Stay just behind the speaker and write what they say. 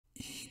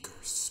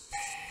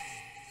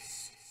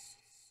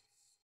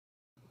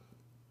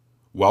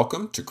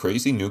Welcome to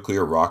Crazy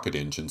Nuclear Rocket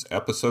Engines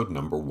episode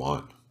number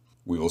 1.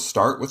 We will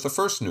start with the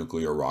first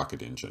nuclear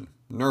rocket engine,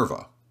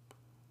 NERVA.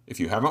 If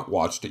you haven't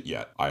watched it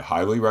yet, I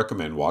highly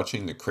recommend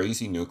watching the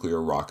Crazy Nuclear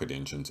Rocket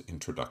Engines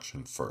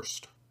introduction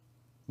first.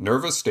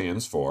 NERVA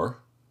stands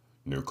for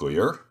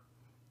Nuclear,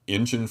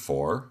 Engine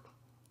for,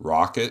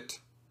 Rocket,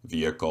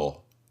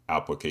 Vehicle,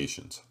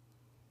 Applications.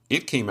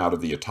 It came out of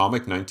the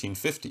atomic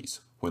 1950s,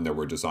 when there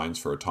were designs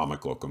for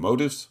atomic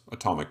locomotives,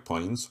 atomic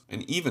planes,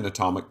 and even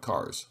atomic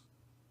cars.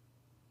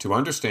 To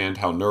understand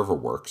how NERVA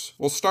works,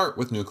 we'll start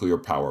with nuclear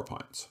power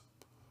plants.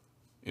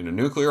 In a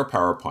nuclear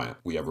power plant,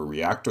 we have a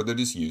reactor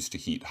that is used to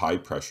heat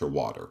high-pressure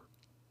water.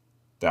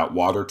 That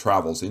water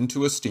travels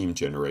into a steam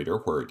generator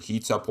where it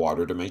heats up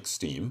water to make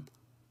steam,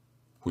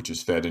 which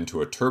is fed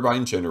into a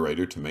turbine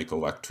generator to make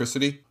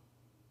electricity,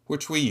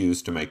 which we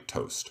use to make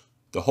toast.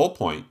 The whole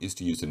point is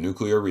to use a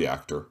nuclear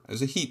reactor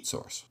as a heat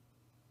source.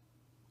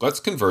 Let's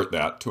convert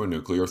that to a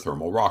nuclear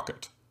thermal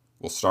rocket.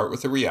 We'll start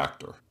with a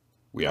reactor.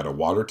 We add a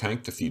water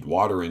tank to feed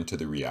water into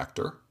the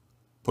reactor,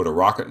 put a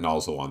rocket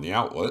nozzle on the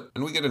outlet,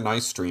 and we get a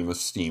nice stream of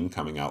steam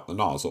coming out the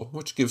nozzle,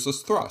 which gives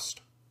us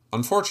thrust.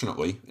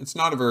 Unfortunately, it's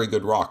not a very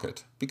good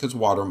rocket because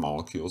water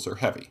molecules are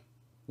heavy.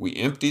 We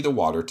empty the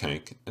water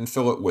tank and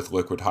fill it with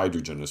liquid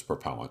hydrogen as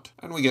propellant,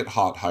 and we get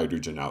hot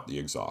hydrogen out the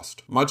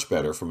exhaust, much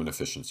better from an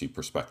efficiency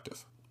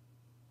perspective.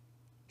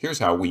 Here's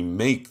how we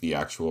make the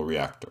actual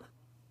reactor.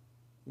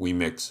 We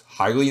mix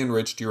highly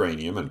enriched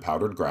uranium and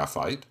powdered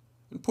graphite,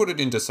 and put it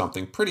into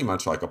something pretty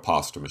much like a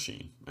pasta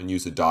machine, and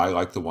use a die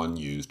like the one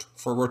used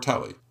for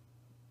rotelli.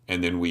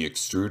 And then we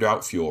extrude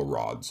out fuel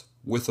rods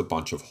with a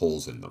bunch of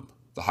holes in them.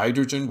 The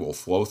hydrogen will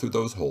flow through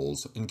those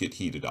holes and get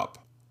heated up.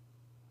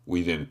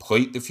 We then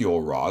plate the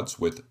fuel rods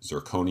with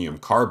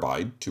zirconium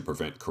carbide to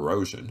prevent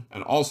corrosion,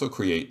 and also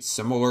create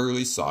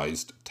similarly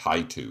sized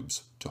tie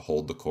tubes to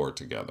hold the core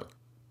together.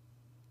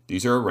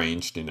 These are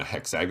arranged in a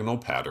hexagonal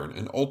pattern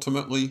and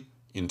ultimately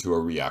into a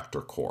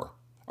reactor core.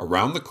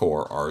 Around the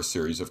core are a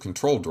series of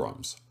control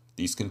drums.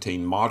 These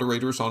contain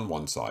moderators on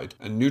one side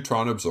and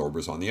neutron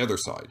absorbers on the other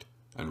side,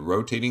 and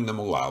rotating them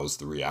allows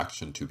the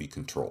reaction to be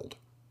controlled.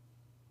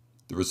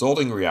 The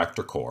resulting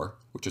reactor core,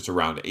 which is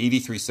around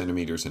 83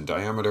 centimeters in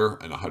diameter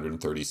and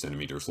 130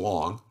 centimeters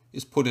long,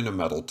 is put in a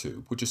metal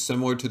tube, which is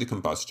similar to the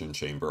combustion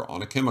chamber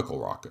on a chemical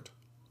rocket.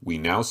 We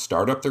now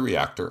start up the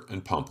reactor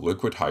and pump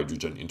liquid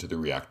hydrogen into the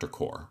reactor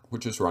core,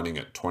 which is running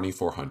at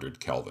 2400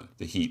 Kelvin.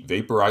 The heat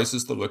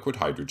vaporizes the liquid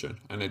hydrogen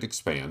and it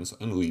expands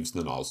and leaves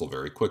the nozzle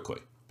very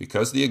quickly.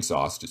 Because the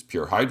exhaust is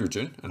pure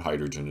hydrogen and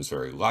hydrogen is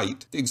very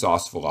light, the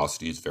exhaust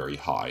velocity is very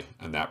high,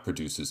 and that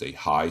produces a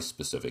high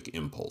specific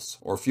impulse,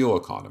 or fuel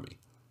economy,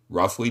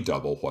 roughly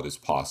double what is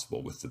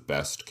possible with the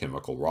best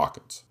chemical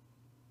rockets.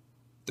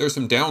 There are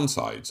some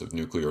downsides of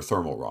nuclear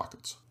thermal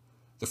rockets.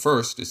 The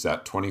first is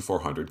that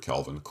 2400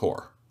 Kelvin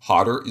core.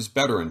 Hotter is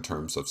better in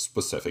terms of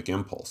specific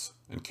impulse,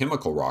 and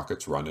chemical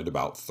rockets run at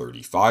about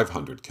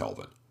 3500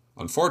 Kelvin.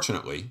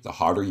 Unfortunately, the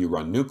hotter you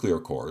run nuclear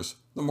cores,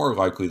 the more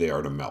likely they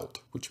are to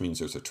melt, which means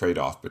there's a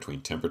trade-off between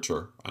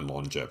temperature and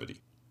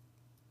longevity.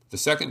 The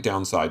second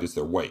downside is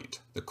their weight.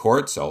 The core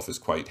itself is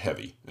quite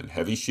heavy, and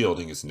heavy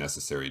shielding is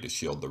necessary to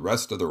shield the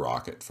rest of the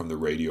rocket from the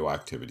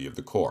radioactivity of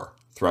the core.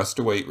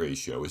 Thrust-to-weight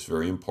ratio is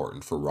very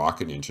important for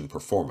rocket engine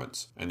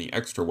performance, and the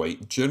extra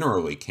weight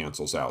generally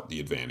cancels out the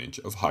advantage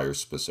of higher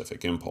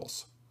specific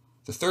impulse.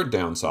 The third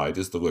downside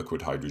is the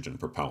liquid hydrogen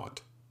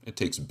propellant. It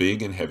takes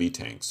big and heavy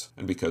tanks,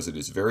 and because it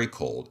is very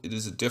cold, it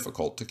is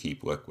difficult to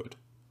keep liquid.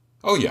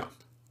 Oh yeah,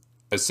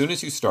 as soon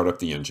as you start up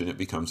the engine, it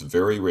becomes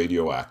very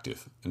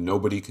radioactive, and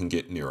nobody can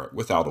get near it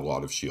without a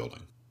lot of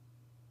shielding.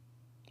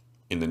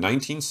 In the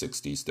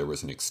 1960s, there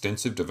was an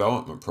extensive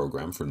development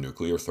program for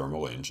nuclear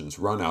thermal engines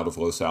run out of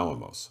Los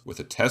Alamos, with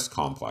a test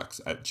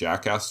complex at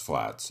Jackass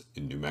Flats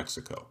in New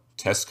Mexico.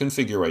 Test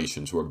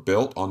configurations were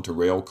built onto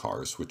rail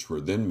cars, which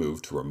were then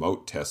moved to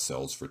remote test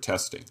cells for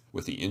testing,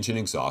 with the engine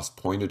exhaust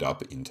pointed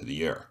up into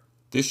the air.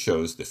 This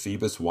shows the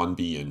Phoebus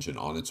 1B engine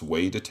on its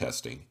way to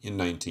testing in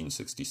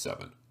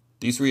 1967.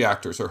 These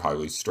reactors are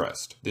highly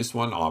stressed. This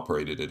one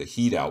operated at a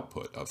heat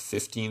output of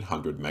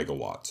 1500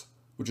 megawatts,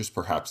 which is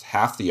perhaps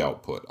half the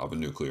output of a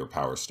nuclear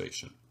power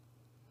station.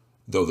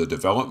 Though the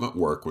development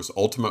work was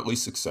ultimately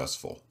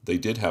successful, they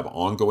did have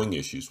ongoing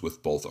issues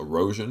with both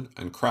erosion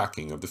and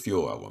cracking of the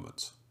fuel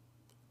elements.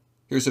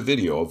 Here's a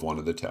video of one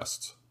of the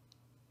tests.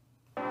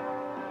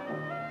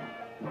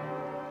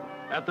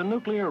 At the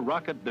Nuclear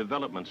Rocket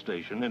Development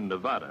Station in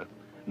Nevada,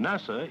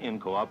 NASA, in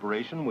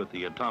cooperation with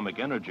the Atomic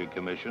Energy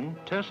Commission,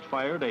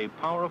 test-fired a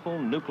powerful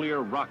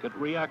nuclear rocket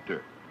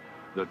reactor.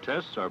 The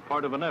tests are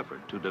part of an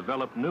effort to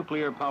develop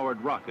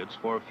nuclear-powered rockets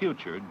for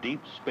future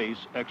deep space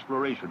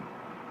exploration.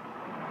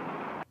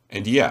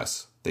 And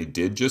yes, they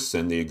did just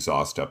send the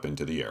exhaust up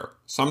into the air,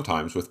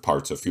 sometimes with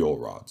parts of fuel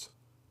rods.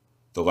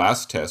 The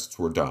last tests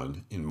were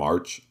done in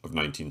March of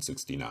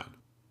 1969.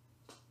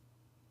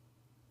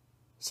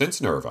 Since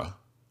NERVA,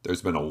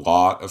 there's been a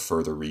lot of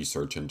further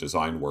research and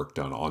design work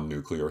done on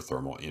nuclear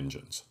thermal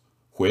engines,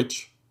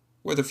 which,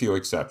 with a few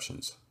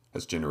exceptions,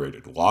 has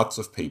generated lots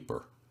of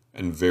paper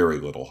and very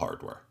little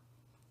hardware.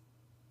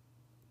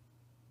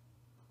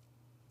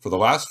 For the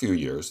last few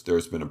years, there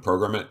has been a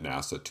program at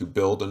NASA to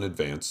build an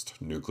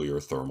advanced nuclear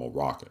thermal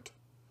rocket.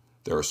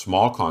 There are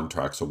small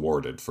contracts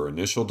awarded for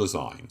initial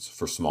designs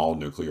for small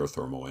nuclear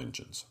thermal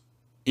engines.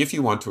 If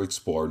you want to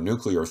explore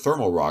nuclear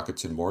thermal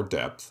rockets in more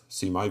depth,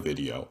 see my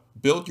video,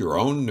 Build Your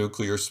Own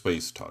Nuclear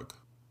Space Tug.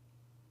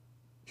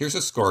 Here's a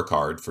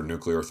scorecard for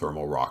nuclear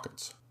thermal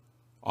rockets.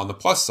 On the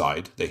plus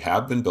side, they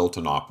have been built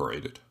and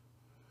operated.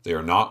 They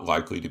are not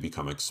likely to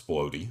become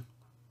explodey,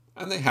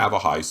 and they have a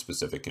high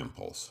specific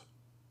impulse.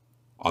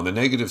 On the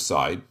negative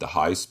side, the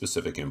high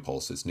specific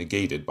impulse is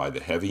negated by the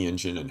heavy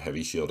engine and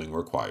heavy shielding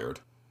required,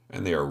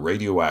 and they are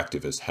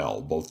radioactive as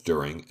hell both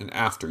during and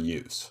after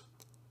use.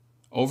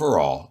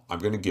 Overall, I'm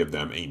going to give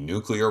them a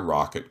nuclear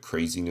rocket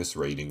craziness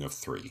rating of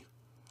 3.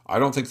 I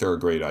don't think they're a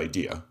great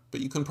idea,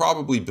 but you can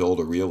probably build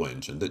a real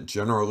engine that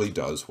generally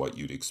does what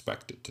you'd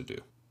expect it to do.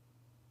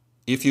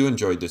 If you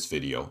enjoyed this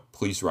video,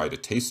 please write a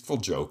tasteful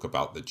joke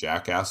about the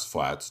Jackass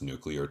Flats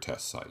nuclear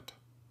test site.